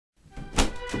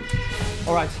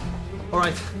Alright,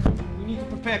 alright. We need to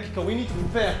prepare, Kiko. We need to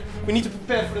prepare. We need to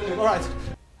prepare for the nuke. Alright.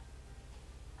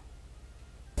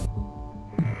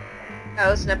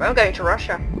 Oh snap, I'm going to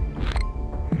Russia.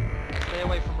 Stay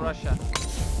away from Russia.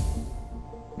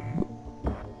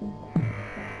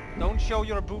 Don't show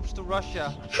your boobs to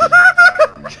Russia.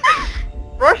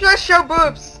 Russia show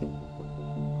boobs!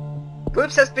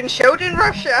 Boobs has been showed in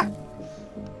Russia!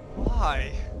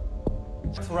 Why?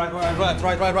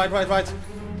 Right.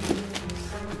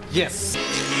 Yes!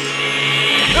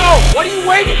 No! What are you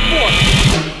waiting for?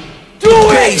 Do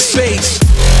it! Space.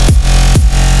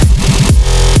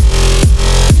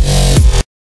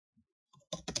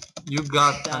 You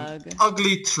got Doug. an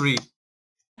ugly tree.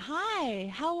 Hi,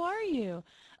 how are you?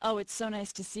 Oh, it's so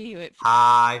nice to see you.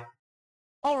 Hi.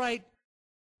 All right,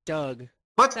 Doug.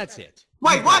 What? That's it.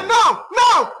 Wait, what? No!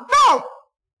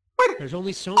 Wait. There's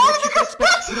only so much you can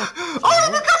expect.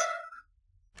 Because...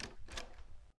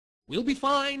 We'll be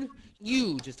fine.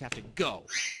 You just have to go.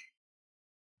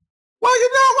 Well, you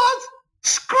know what?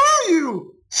 Screw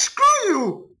you!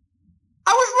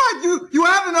 I was right. You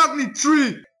have an ugly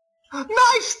tree.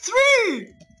 Nice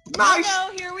tree. Nice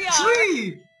Hello, here we are.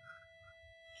 tree.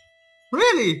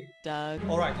 Really? Doug.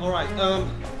 Alright.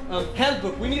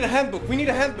 Handbook. We need a handbook.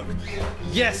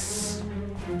 Yes!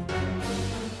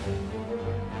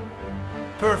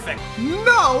 Perfect.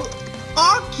 No,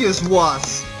 Arceus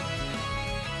was.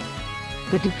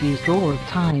 The diffused all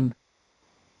time.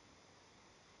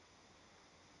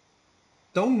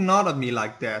 Don't nod at me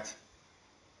like that.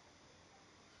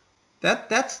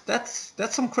 That's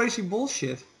some crazy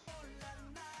bullshit.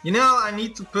 You know, I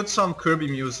need to put some Kirby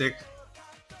music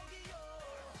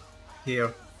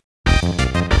here.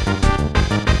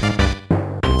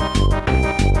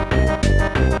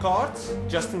 Cards,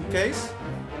 just in case.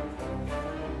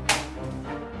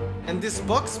 And this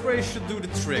box spray should do the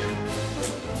trick.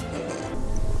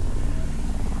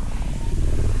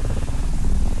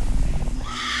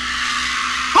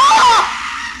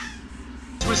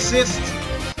 Resist.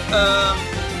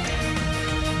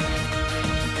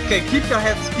 Okay, keep your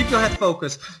head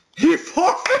focused. He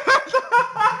forfeited.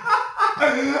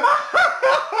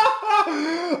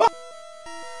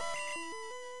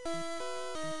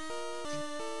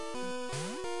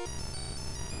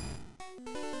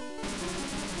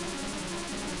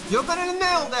 You're gonna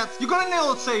nail that! You're gonna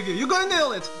nail it, Savior! You're gonna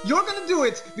nail it! You're gonna do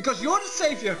it! Because you're the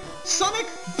Savior! Sonic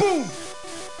boom!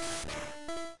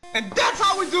 And that's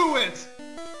how we do it!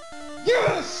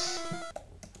 Yes!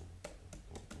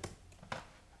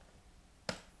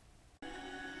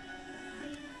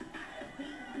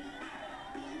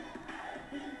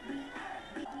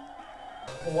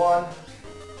 One.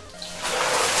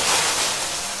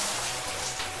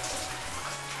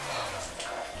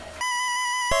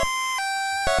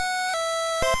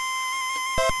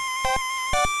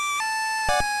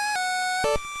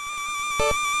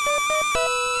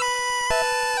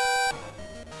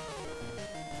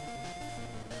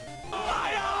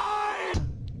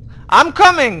 I'm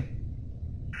coming!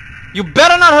 You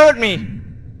better not hurt me!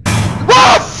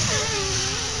 Whoa!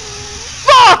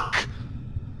 Fuck!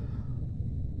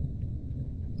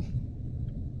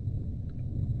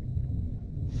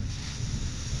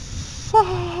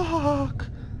 Fuck!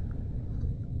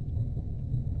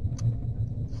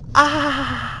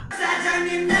 Ah!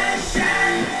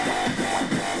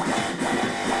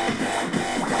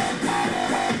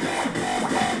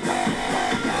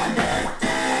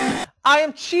 I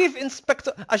am Chief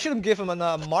Inspector. I shouldn't give him a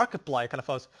Markiplier kind of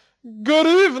voice. Good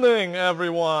evening,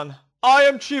 everyone. I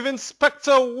am Chief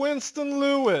Inspector Winston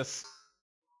Lewis.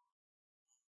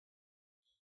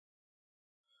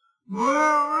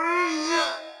 Where is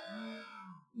it?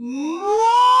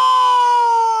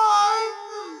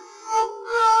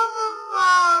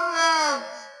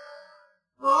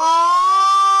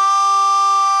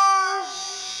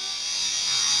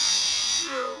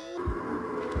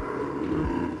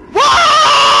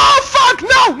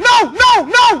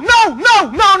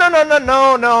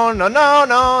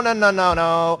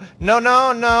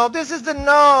 No, this is the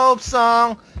Nope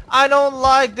song. I don't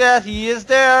like that. He is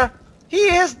there.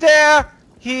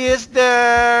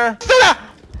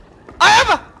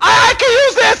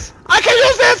 I can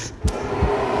use this.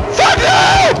 Fuck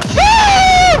you!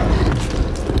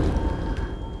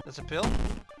 That's a pill?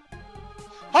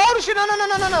 Holy shit, no.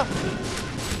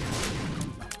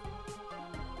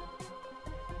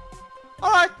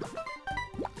 Alright.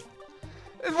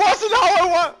 It wasn't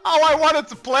how I wanted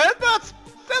to play it, but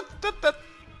that.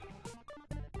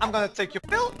 I'm gonna take your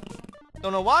pill.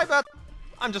 Don't know why, but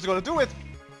I'm just gonna do it.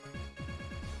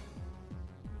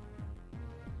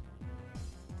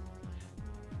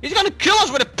 He's gonna kill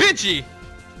us with a Pidgey!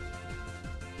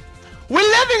 We're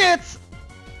living it!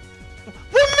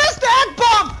 We missed the egg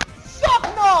bomb! Fuck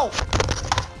no!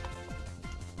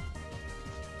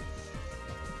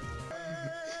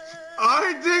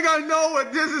 I think I know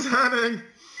what this is happening.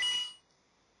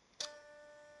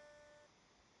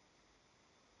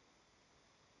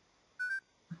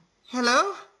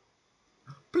 Hello?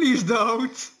 Please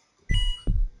don't.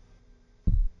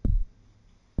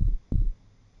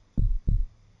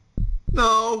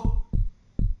 No.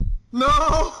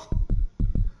 No.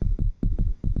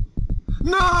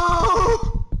 No.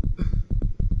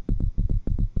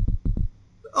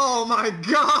 Oh my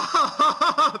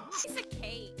god. It's a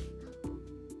cake.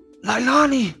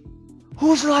 Lailani!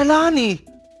 Who's Lailani?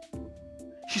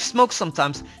 She smokes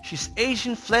sometimes. She's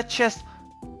Asian, flat chest.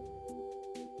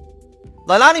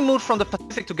 Lailani moved from the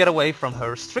Pacific to get away from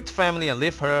her strict family and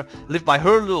live by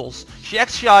her rules. She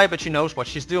acts shy, but she knows what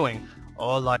she's doing.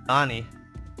 Oh, Lailani.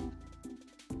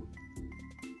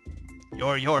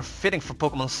 You're fitting for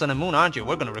Pokemon Sun and Moon, aren't you?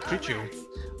 We're gonna recruit you.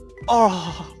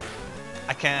 Oh,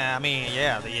 yeah,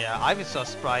 the Ivysaur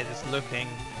sprite is looking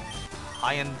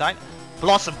high and dynamic.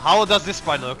 Blossom, how does this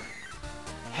sprite look?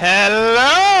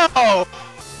 Hello!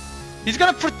 He's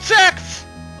gonna protect!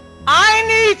 I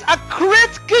need a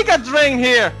crit Giga Drain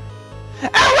here!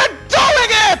 And we're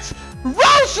doing it!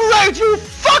 Rose Raid, you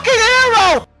fucking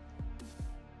hero!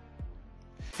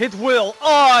 It will,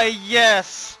 oh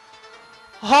yes!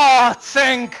 Oh,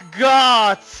 thank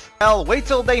God! Well, wait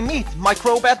till they meet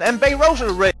Microbat and Bay Rose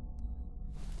Raid.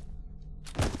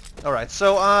 Alright,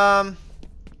 so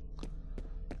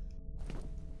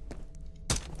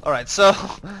Alright, so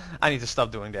I need to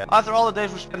stop doing that. After all the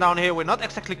days we spent down here, we're not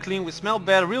exactly clean, we smell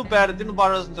bad, real bad, it didn't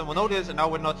bother us until we noticed, and now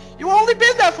we're not. You've only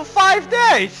been there for 5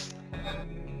 days!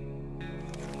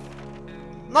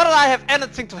 Not that I have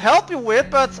anything to help you with,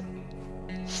 but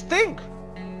stink.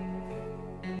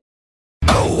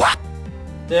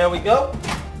 There we go.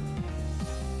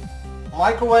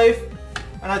 Microwave,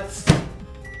 and it's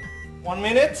 1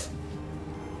 minute.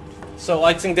 So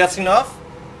I think that's enough.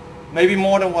 Maybe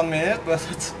more than 1 minute, but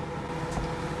it's...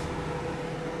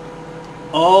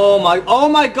 Oh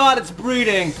my god, it's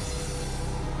breeding!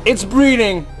 It's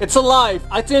breeding! It's alive!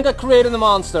 I think I created a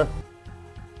monster.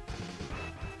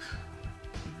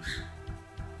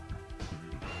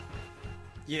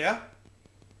 Yeah?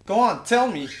 Go on, tell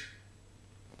me.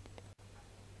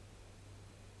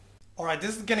 Alright,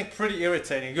 this is getting pretty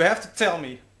irritating. You have to tell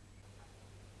me.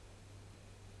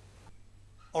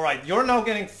 Alright, you're now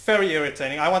getting very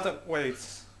irritating. I want to... Wait.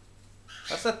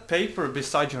 That's that paper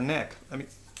beside your neck. I mean...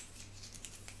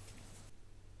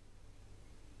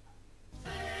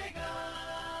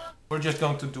 We're just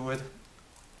going to do it.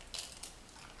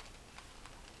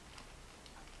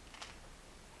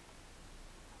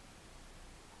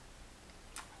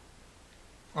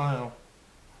 I don't know.